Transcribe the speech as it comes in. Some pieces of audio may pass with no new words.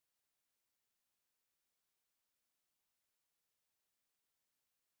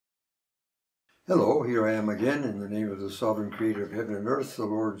Hello, here I am again in the name of the sovereign creator of heaven and earth, the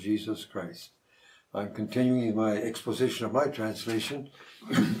Lord Jesus Christ. I'm continuing my exposition of my translation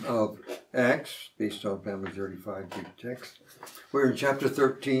of Acts, based on Family 35 Greek text. We're in chapter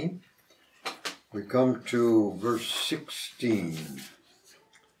 13. We come to verse 16.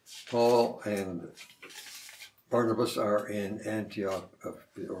 Paul and Barnabas are in Antioch,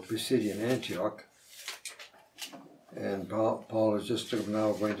 or Pisidian Antioch. And Paul is just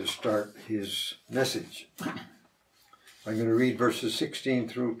now going to start his message. I'm going to read verses 16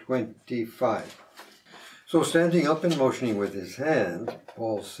 through 25. So standing up and motioning with his hand,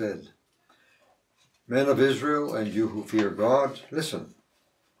 Paul said, "Men of Israel, and you who fear God, listen.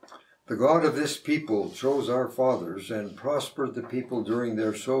 The God of this people chose our fathers and prospered the people during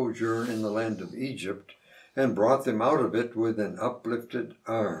their sojourn in the land of Egypt and brought them out of it with an uplifted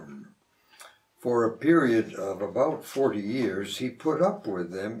arm. For a period of about 40 years, he put up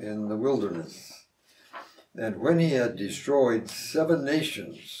with them in the wilderness. And when he had destroyed 7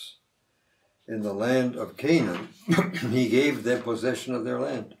 nations in the land of Canaan, he gave them possession of their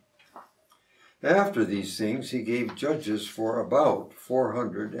land. After these things, he gave judges for about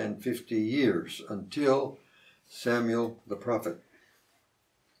 450 years, until Samuel the prophet.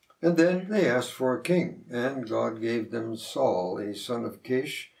 And then they asked for a king, and God gave them Saul, a son of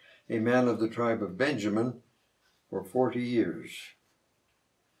Kish, a man of the tribe of Benjamin, for 40 years.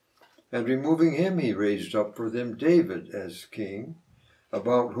 And removing him, he raised up for them David as king,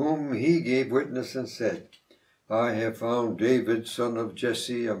 about whom he gave witness and said, I have found David, son of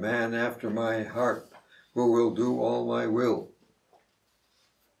Jesse, a man after my heart, who will do all my will.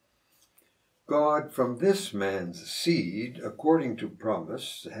 God, from this man's seed, according to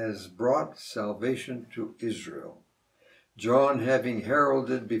promise, has brought salvation to Israel, John having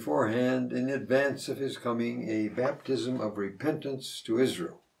heralded beforehand in advance of his coming a baptism of repentance to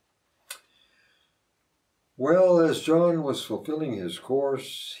Israel. Well, as John was fulfilling his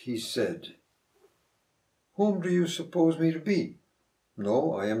course, he said, Whom do you suppose me to be?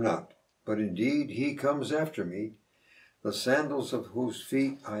 No, I am not, but indeed he comes after me, the sandals of whose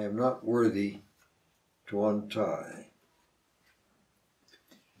feet I am not worthy to untie."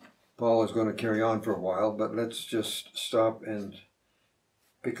 Paul is going to carry on for a while, but let's just stop and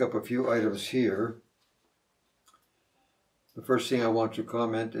pick up a few items here. The first thing I want to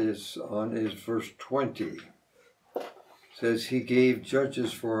comment is verse 20. It says he gave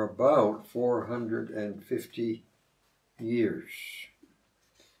judges for about 450 years,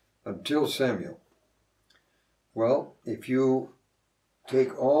 until Samuel. Well, if you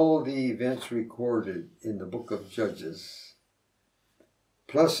take all the events recorded in the book of Judges,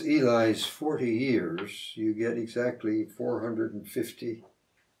 plus Eli's 40 years, you get exactly 450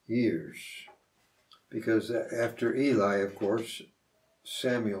 years. Because after Eli, of course,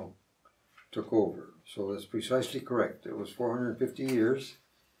 Samuel took over. So that's precisely correct. It was 450 years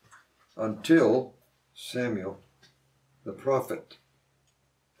until Samuel, the prophet.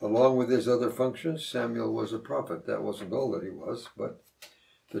 Along with his other functions, Samuel was a prophet. That wasn't all that he was, but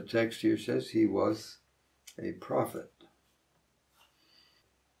the text here says he was a prophet.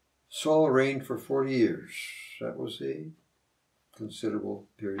 Saul reigned for 40 years. That was a considerable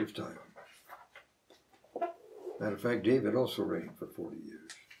period of time. Matter of fact, David also reigned for 40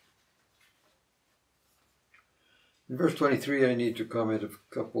 years. In verse 23, I need to comment a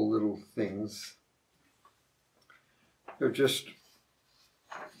couple little things. They're just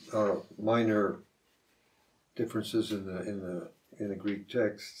minor differences in the Greek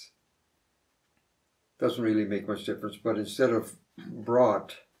texts. Doesn't really make much difference, but instead of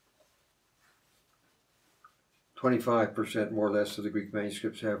brought, 25% more or less of the Greek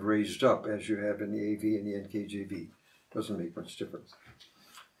manuscripts have raised up, as you have in the AV and the NKJV. Doesn't make much difference.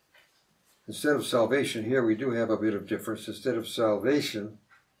 Instead of salvation, here we do have a bit of difference. Instead of salvation,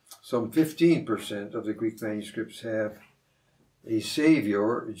 some 15% of the Greek manuscripts have a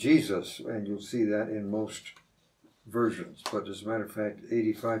Savior, Jesus, and you'll see that in most versions. But as a matter of fact,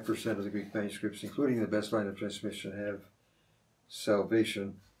 85% of the Greek manuscripts, including the best line of transmission, have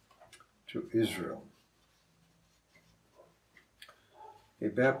salvation to Israel. A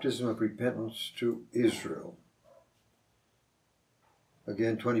baptism of repentance to Israel.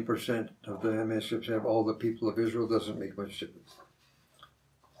 Again, 20% of the manuscripts have all the people of Israel. Doesn't make much difference.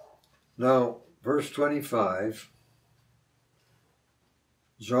 Now, verse 25,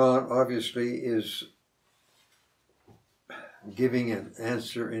 John obviously is giving an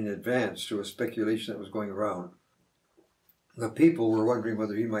answer in advance to a speculation that was going around. The people were wondering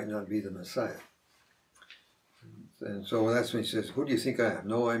whether he might not be the Messiah. And so that's when he says, who do you think I am?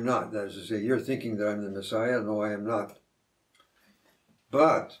 No, I'm not. That is to say, you're thinking that I'm the Messiah. No, I am not.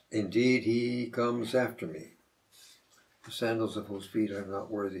 But indeed he comes after me. The sandals of whose feet I am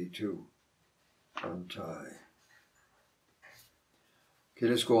not worthy to untie. Okay,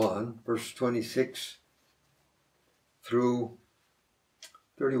 let's go on. Verse 26 through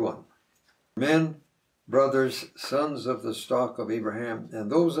 31. Men, brothers, sons of the stock of Abraham, and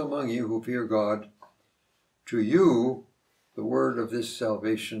those among you who fear God, to you the word of this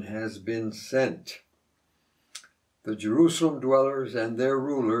salvation has been sent. The Jerusalem dwellers and their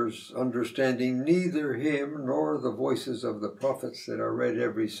rulers, understanding neither him nor the voices of the prophets that are read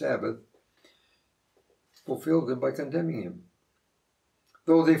every Sabbath, fulfilled them by condemning him.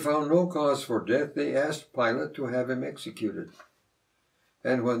 Though they found no cause for death, they asked Pilate to have him executed.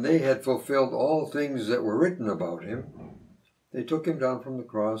 And when they had fulfilled all things that were written about him, they took him down from the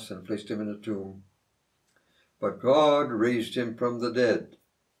cross and placed him in a tomb. But God raised him from the dead,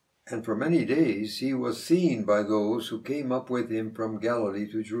 and for many days he was seen by those who came up with him from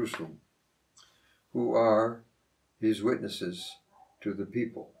Galilee to Jerusalem, who are his witnesses to the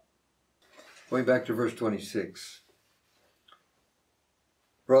people. Going back to verse 26.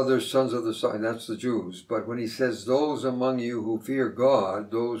 Brothers, sons of the sun, that's the Jews. But when he says those among you who fear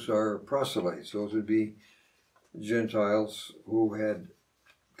God, those are proselytes. Those would be Gentiles who had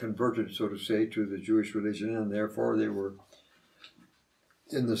converted, so to say, to the Jewish religion, and therefore they were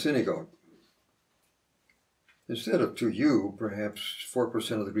in the synagogue. Instead of to you, perhaps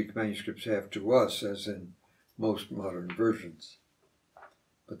 4% of the Greek manuscripts have to us, as in most modern versions.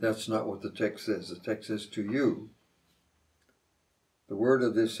 But that's not what the text says. The text says to you. The word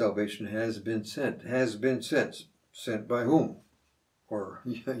of this salvation has been sent. Has been sent. Sent by whom? Or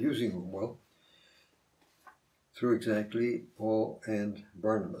using whom? Well, through exactly Paul and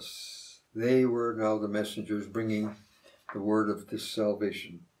Barnabas. They were now the messengers bringing the word of this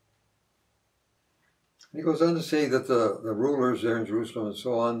salvation. And he goes on to say that the rulers there in Jerusalem and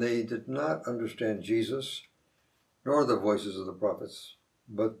so on, they did not understand Jesus nor the voices of the prophets,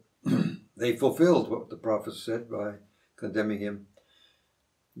 but they fulfilled what the prophets said by condemning him.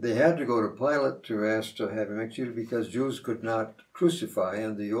 They had to go to Pilate to ask to have him executed because Jews could not crucify,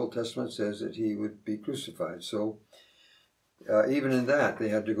 and the Old Testament says that he would be crucified. So even in that, they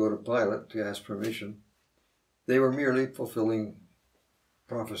had to go to Pilate to ask permission. They were merely fulfilling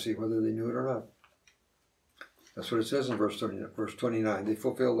prophecy, whether they knew it or not. That's what it says in verse 29. They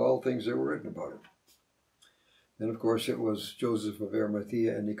fulfilled all things that were written about it. Then, of course, it was Joseph of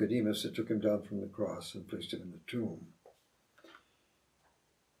Arimathea and Nicodemus that took him down from the cross and placed him in the tomb.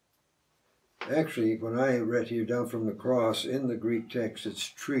 Actually, when I read here down from the cross, in the Greek text, it's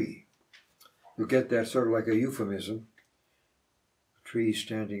tree. You get that sort of like a euphemism. A tree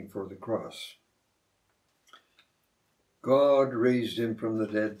standing for the cross. God raised him from the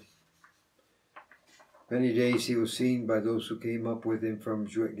dead. Many days he was seen by those who came up with him from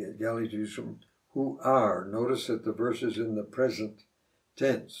Galilee to Jerusalem, who are, notice that the verse is in the present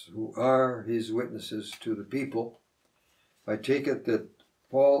tense, who are his witnesses to the people. I take it that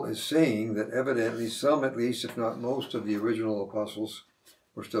Paul is saying that evidently some, at least, if not most, of the original apostles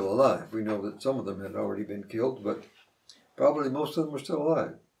were still alive. We know that some of them had already been killed, but probably most of them were still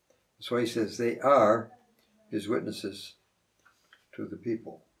alive. That's why he says they are his witnesses to the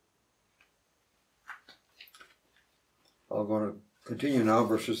people. I'm going to continue now,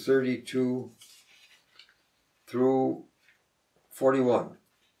 verses 32 through 41,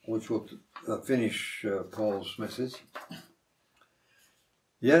 which will finish Paul's message.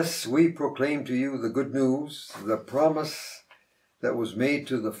 Yes, we proclaim to you the good news, the promise that was made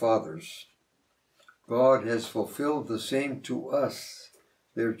to the fathers. God has fulfilled the same to us,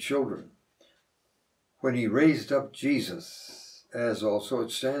 their children, when he raised up Jesus, as also it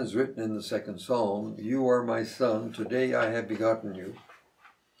stands written in the second Psalm, you are my son, today I have begotten you.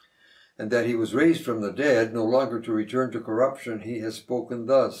 And that he was raised from the dead, no longer to return to corruption, he has spoken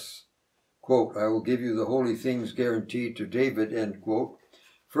thus, quote, I will give you the holy things guaranteed to David, end quote.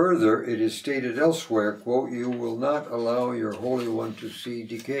 Further, it is stated elsewhere, quote, you will not allow your Holy One to see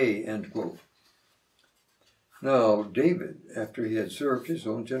decay, end quote. Now, David, after he had served his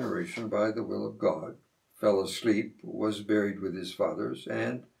own generation by the will of God, fell asleep, was buried with his fathers,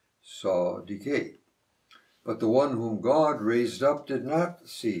 and saw decay. But the one whom God raised up did not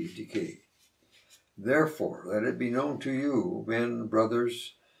see decay. Therefore, let it be known to you, men,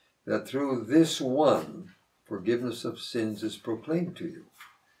 brothers, that through this one forgiveness of sins is proclaimed to you.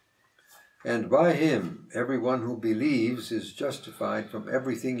 And by him, everyone who believes is justified from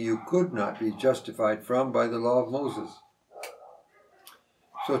everything you could not be justified from by the law of Moses.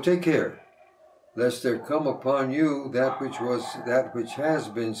 So take care, lest there come upon you that which has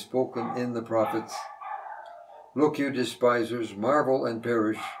been spoken in the prophets. Look, you despisers, marvel and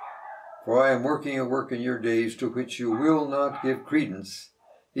perish, for I am working a work in your days to which you will not give credence,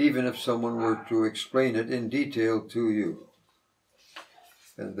 even if someone were to explain it in detail to you.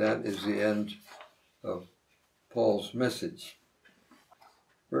 And that is the end of Paul's message.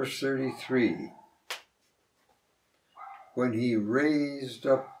 Verse 33. When he raised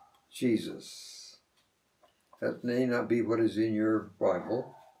up Jesus. That may not be what is in your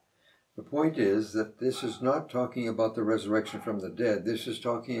Bible. The point is that this is not talking about the resurrection from the dead. This is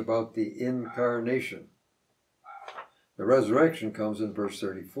talking about the incarnation. The resurrection comes in verse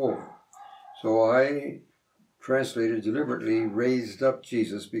 34. So I translated deliberately raised up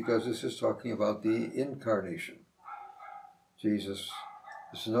Jesus because this is talking about the incarnation. Jesus,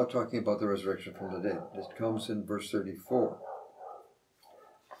 this is not talking about the resurrection from the dead. It comes in verse 34.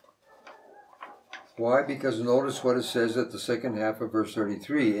 Why? Because notice what it says at the second half of verse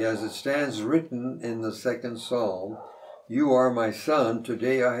 33. As it stands written in the second psalm, you are my son,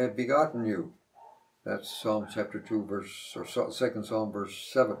 today I have begotten you. That's Psalm chapter 2, second Psalm, verse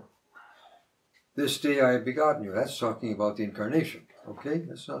 7. This day I have begotten you. That's talking about the incarnation. Okay?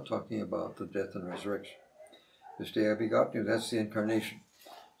 That's not talking about the death and resurrection. This day I have begotten you. That's the incarnation.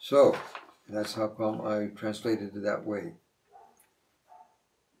 So, that's how come I translated it that way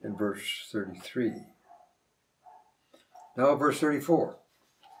in verse 33. Now verse 34.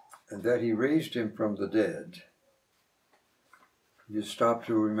 And that he raised him from the dead. You stop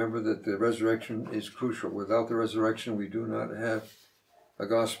to remember that the resurrection is crucial. Without the resurrection, we do not have a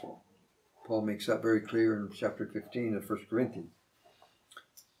gospel. Paul makes that very clear in chapter 15 of 1 Corinthians.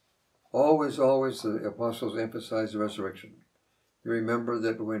 Always the apostles emphasize the resurrection. You remember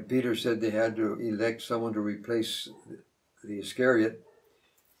that when Peter said they had to elect someone to replace the Iscariot,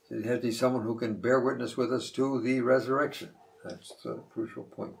 it had to be someone who can bear witness with us to the resurrection. That's the crucial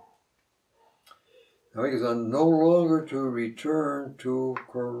point. Now he goes on, no longer to return to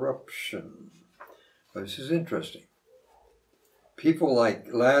corruption. But this is interesting. People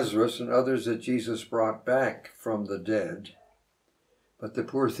like Lazarus and others that Jesus brought back from the dead, but the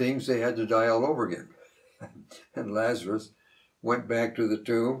poor things, they had to die all over again. And Lazarus went back to the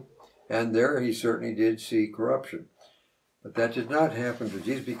tomb, and there he certainly did see corruption. But that did not happen to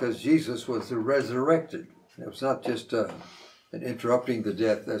Jesus because Jesus was the resurrected. It was not just an interrupting the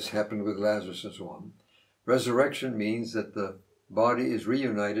death as happened with Lazarus and so on. Resurrection means that the body is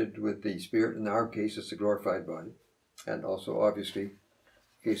reunited with the spirit. In our case, it's a glorified body. And also, obviously, in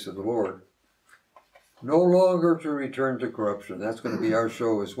the case of the Lord. No longer to return to corruption. That's going to be our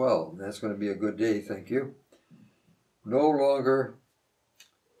show as well. That's going to be a good day, thank you. No longer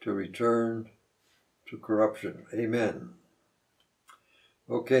to return to corruption. Amen.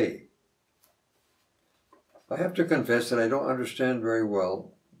 Okay. I have to confess that I don't understand very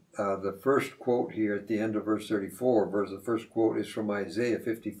well the first quote here at the end of verse 34. The first quote is from Isaiah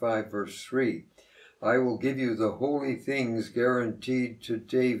 55, verse 3. I will give you the holy things guaranteed to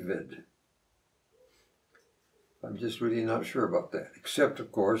David. I'm just really not sure about that. Except,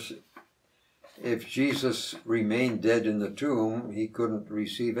 of course, if Jesus remained dead in the tomb, he couldn't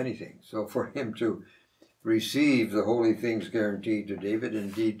receive anything. So for him to receive the holy things guaranteed to David,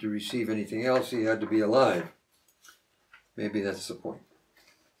 indeed to receive anything else, he had to be alive. Maybe that's the point.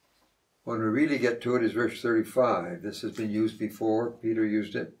 When we really get to it is verse 35. This has been used before. Peter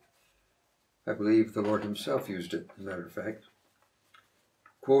used it. I believe the Lord himself used it, as a matter of fact.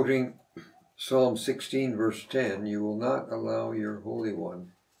 Quoting Psalm 16, verse 10, you will not allow your Holy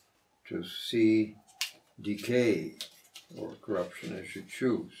One to see decay or corruption as you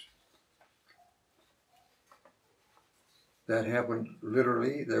choose. That happened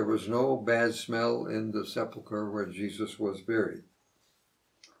literally. There was no bad smell in the sepulchre where Jesus was buried.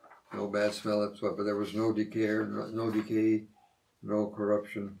 No bad smell whatsoever. There was no decay, no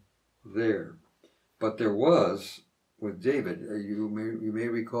corruption there. But there was with David. You may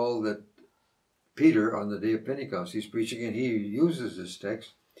recall that Peter, on the day of Pentecost, he's preaching and he uses this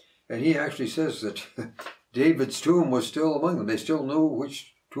text, and he actually says that David's tomb was still among them. They still knew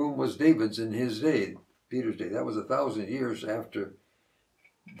which tomb was David's in his day, Peter's day. That was 1,000 years after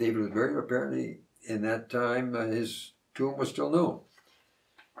David was buried. Apparently, in that time, his tomb was still known.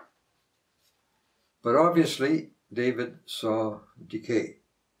 But obviously, David saw decay,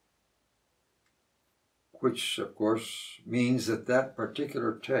 which, of course, means that that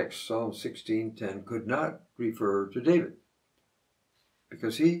particular text, Psalm 16:10, could not refer to David,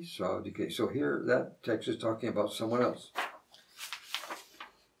 because he saw decay. So here, that text is talking about someone else.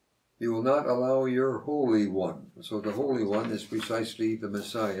 You will not allow your Holy One. So the Holy One is precisely the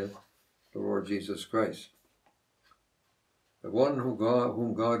Messiah, the Lord Jesus Christ. The one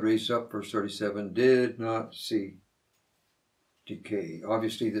whom God raised up, verse 37, did not see decay.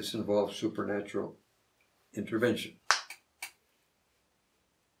 Obviously, this involves supernatural intervention.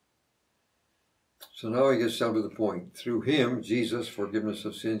 So now he gets down to the point. Through him, Jesus, forgiveness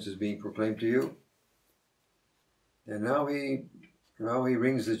of sins is being proclaimed to you. And now he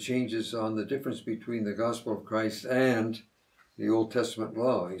rings the changes on the difference between the gospel of Christ and the Old Testament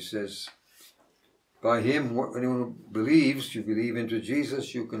law. He says, by him, anyone who believes, you believe into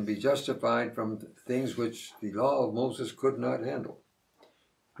Jesus, you can be justified from things which the law of Moses could not handle.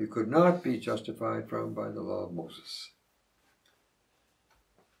 You could not be justified by the law of Moses.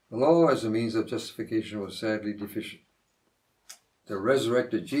 The law as a means of justification was sadly deficient. The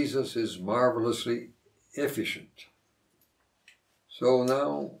resurrected Jesus is marvelously efficient. So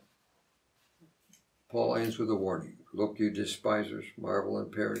now, Paul ends with a warning. Look, you despisers, marvel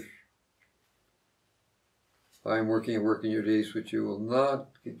and perish. I am working a work in your days to which you will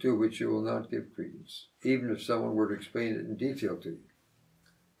not give credence, even if someone were to explain it in detail to you.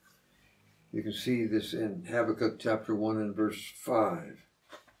 You can see this in Habakkuk chapter 1 and verse 5.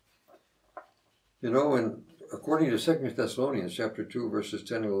 You know, and according to 2 Thessalonians chapter 2, verses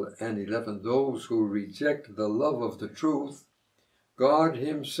 10 and 11, those who reject the love of the truth, God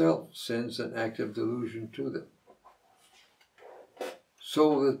himself sends an active delusion to them,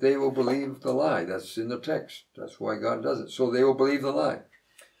 so that they will believe the lie. That's in the text. That's why God does it. So they will believe the lie.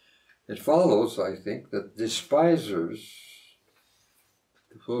 It follows, I think, that despisers,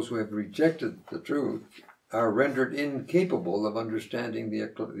 those who have rejected the truth, are rendered incapable of understanding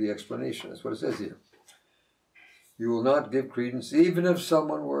the explanation. That's what it says here. You will not give credence even if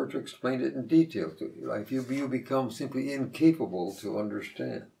someone were to explain it in detail to you. Like you become simply incapable to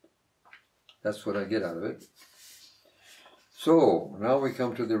understand. That's what I get out of it. So, now we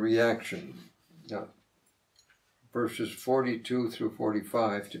come to the reaction. Now, verses 42 through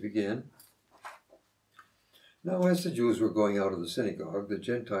 45 to begin. Now, as the Jews were going out of the synagogue, the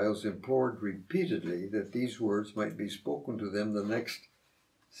Gentiles implored repeatedly that these words might be spoken to them the next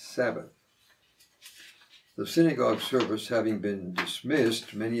Sabbath. The synagogue service having been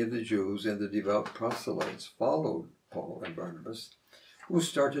dismissed, many of the Jews and the devout proselytes followed Paul and Barnabas, who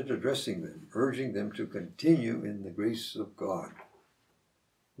started addressing them, urging them to continue in the grace of God.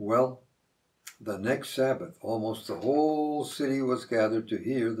 Well, the next Sabbath, almost the whole city was gathered to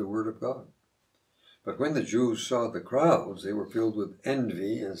hear the word of God. But when the Jews saw the crowds, they were filled with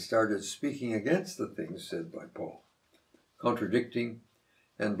envy and started speaking against the things said by Paul, contradicting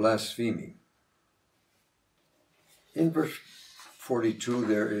and blaspheming. In verse 42,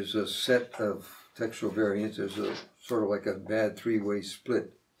 there is a set of textual variants. There's a sort of like a bad three-way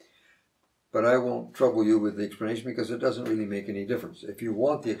split. But I won't trouble you with the explanation because it doesn't really make any difference. If you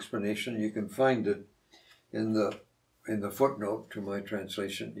want the explanation, you can find it in the footnote to my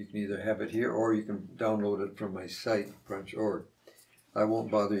translation. You can either have it here or you can download it from my site, French.org. I won't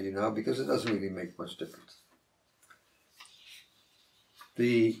bother you now because it doesn't really make much difference.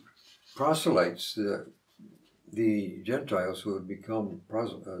 The proselytes, the Gentiles who had become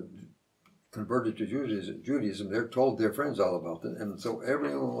converted to Judaism, they're told their friends all about it, and so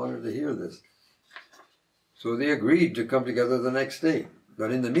everyone wanted to hear this. So they agreed to come together the next day.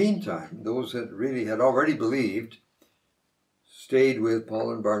 But in the meantime, those that really had already believed stayed with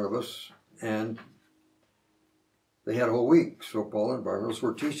Paul and Barnabas, and they had a whole week. So Paul and Barnabas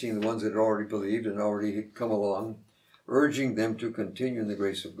were teaching the ones that had already believed and already had come along, urging them to continue in the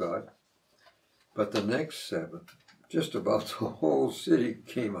grace of God. But the next Sabbath, just about the whole city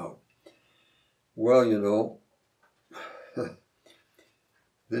came out. Well, you know,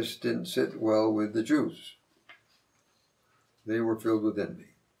 this didn't sit well with the Jews. They were filled with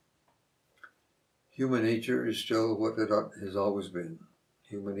envy. Human nature is still what it has always been.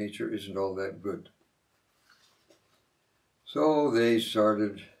 Human nature isn't all that good. So they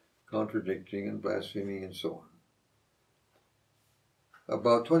started contradicting and blaspheming and so on.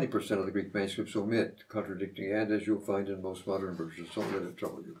 About 20% of the Greek manuscripts omit contradicting, and as you'll find in most modern versions, don't let it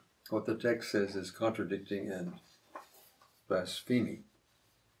trouble you. What the text says is contradicting and blaspheming.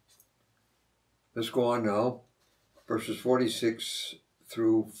 Let's go on now, verses 46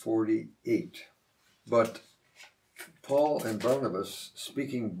 through 48. But Paul and Barnabas,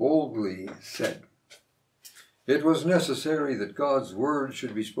 speaking boldly, said, "It was necessary that God's word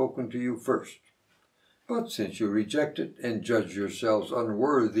should be spoken to you first. But since you reject it and judge yourselves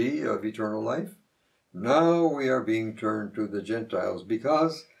unworthy of eternal life, now we are being turned to the Gentiles,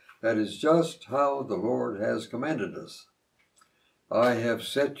 because that is just how the Lord has commanded us. I have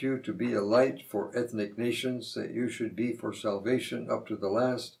set you to be a light for ethnic nations, that you should be for salvation up to the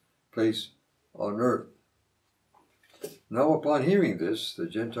last place on earth." Now upon hearing this, the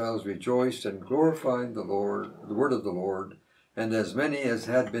Gentiles rejoiced and glorified the Lord, the word of the Lord, and as many as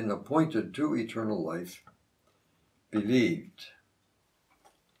had been appointed to eternal life believed.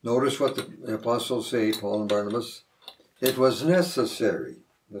 Notice what the apostles say, Paul and Barnabas. It was necessary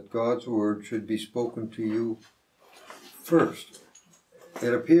that God's word should be spoken to you first.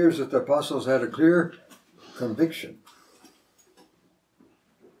 It appears that the apostles had a clear conviction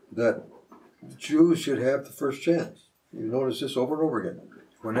that Jews should have the first chance. You notice this over and over again.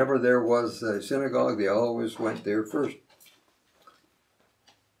 Whenever there was a synagogue, they always went there first.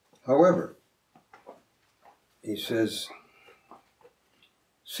 However, he says,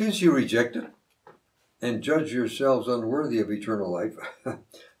 since you reject it and judge yourselves unworthy of eternal life,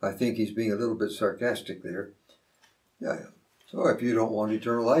 I think he's being a little bit sarcastic there. Yeah. So if you don't want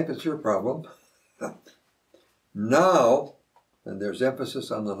eternal life, it's your problem. Now, and there's emphasis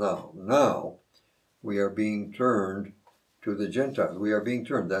on the now. Now, we are being turned to the Gentiles. We are being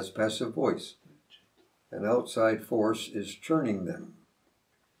turned. That's passive voice. An outside force is turning them.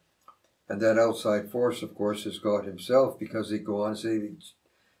 And that outside force, of course, is God himself, because they go on and say,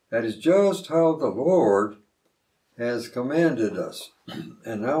 that is just how the Lord has commanded us.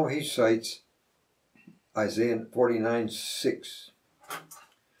 And now he cites Isaiah 49:6.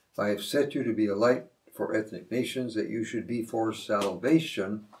 I have set you to be a light for ethnic nations, that you should be for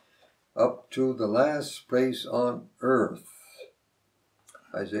salvation up to the last place on earth.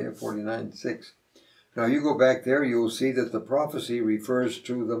 Isaiah 49:6. Now you go back there, you'll see that the prophecy refers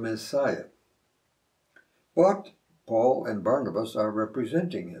to the Messiah. But Paul and Barnabas are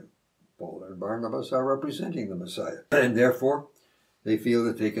representing him. Paul and Barnabas are representing the Messiah. And therefore, they feel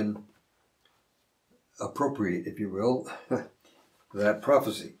that they can appropriate, if you will, that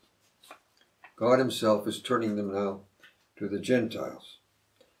prophecy. God himself is turning them now to the Gentiles.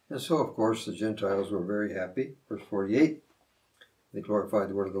 And so, of course, the Gentiles were very happy. Verse 48, they glorified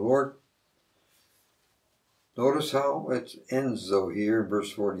the word of the Lord. Notice how it ends, though, here.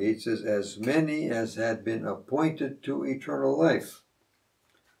 Verse 48 says, as many as had been appointed to eternal life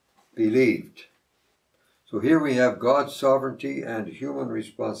believed. So here we have God's sovereignty and human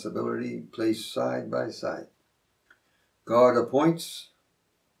responsibility placed side by side. God appoints,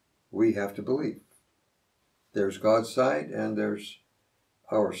 we have to believe. There's God's side and there's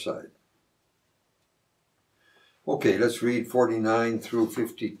our side. Okay, let's read 49 through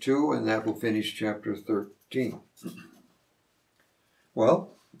 52, and that will finish chapter 13.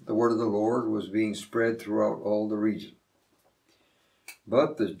 Well, the word of the Lord was being spread throughout all the region.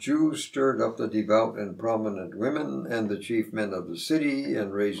 But the Jews stirred up the devout and prominent women and the chief men of the city,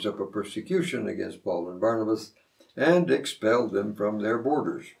 and raised up a persecution against Paul and Barnabas, and expelled them from their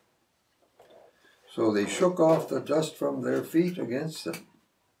borders. So they shook off the dust from their feet against them,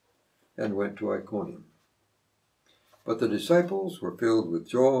 and went to Iconium. But the disciples were filled with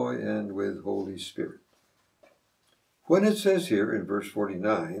joy and with Holy Spirit. When it says here in verse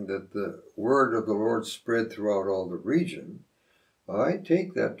 49 that the word of the Lord spread throughout all the region, I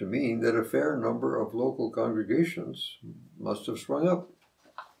take that to mean that a fair number of local congregations must have sprung up,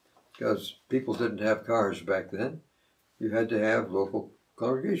 because people didn't have cars back then. You had to have local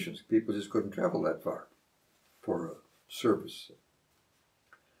congregations. People just couldn't travel that far for a service.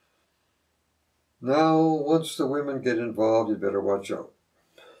 Now, once the women get involved, you better watch out.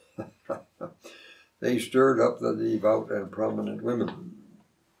 They stirred up the devout and prominent women,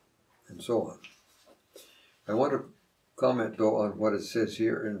 and so on. I want to comment, though, on what it says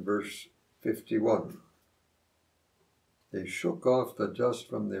here in verse 51. They shook off the dust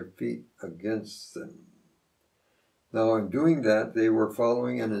from their feet against them. Now, in doing that, they were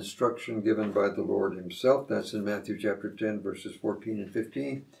following an instruction given by the Lord himself. That's in Matthew chapter 10, verses 14 and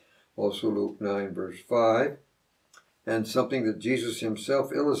 15. Also Luke 9, verse 5. And something that Jesus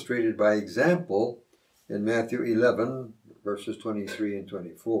himself illustrated by example in Matthew 11, verses 23 and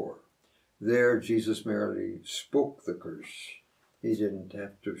 24. There, Jesus merely spoke the curse. He didn't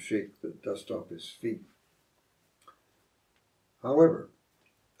have to shake the dust off his feet. However,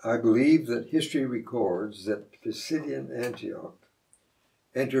 I believe that history records that Pisidian Antioch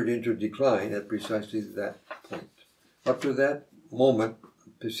entered into decline at precisely that point. Up to that moment,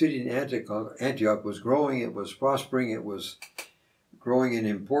 Pisidian Antioch was growing, it was prospering, it was growing in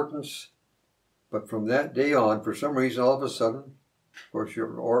importance. But from that day on, for some reason, all of a sudden, of course, your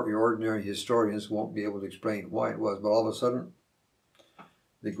ordinary historians won't be able to explain why it was, but all of a sudden,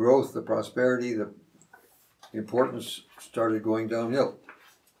 the growth, the prosperity, the importance started going downhill.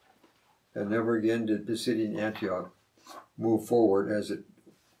 And never again did Pisidian Antioch move forward as it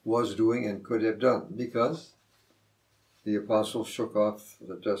was doing and could have done, because the apostles shook off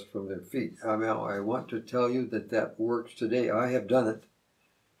the dust from their feet. Now, I want to tell you that works today. I have done it,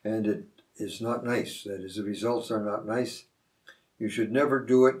 and it is not nice. That is, the results are not nice. You should never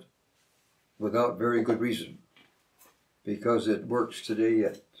do it without very good reason, because it works today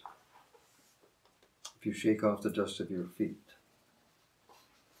yet, if you shake off the dust of your feet.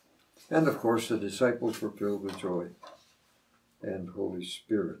 And of course, the disciples were filled with joy and Holy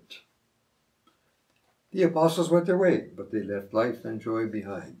Spirit. The apostles went their way, but they left life and joy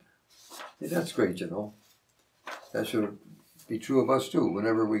behind. Hey, that's great, you know. That should be true of us too.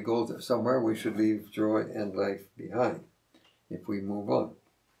 Whenever we go somewhere, we should leave joy and life behind if we move on,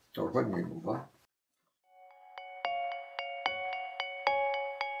 or when we move on.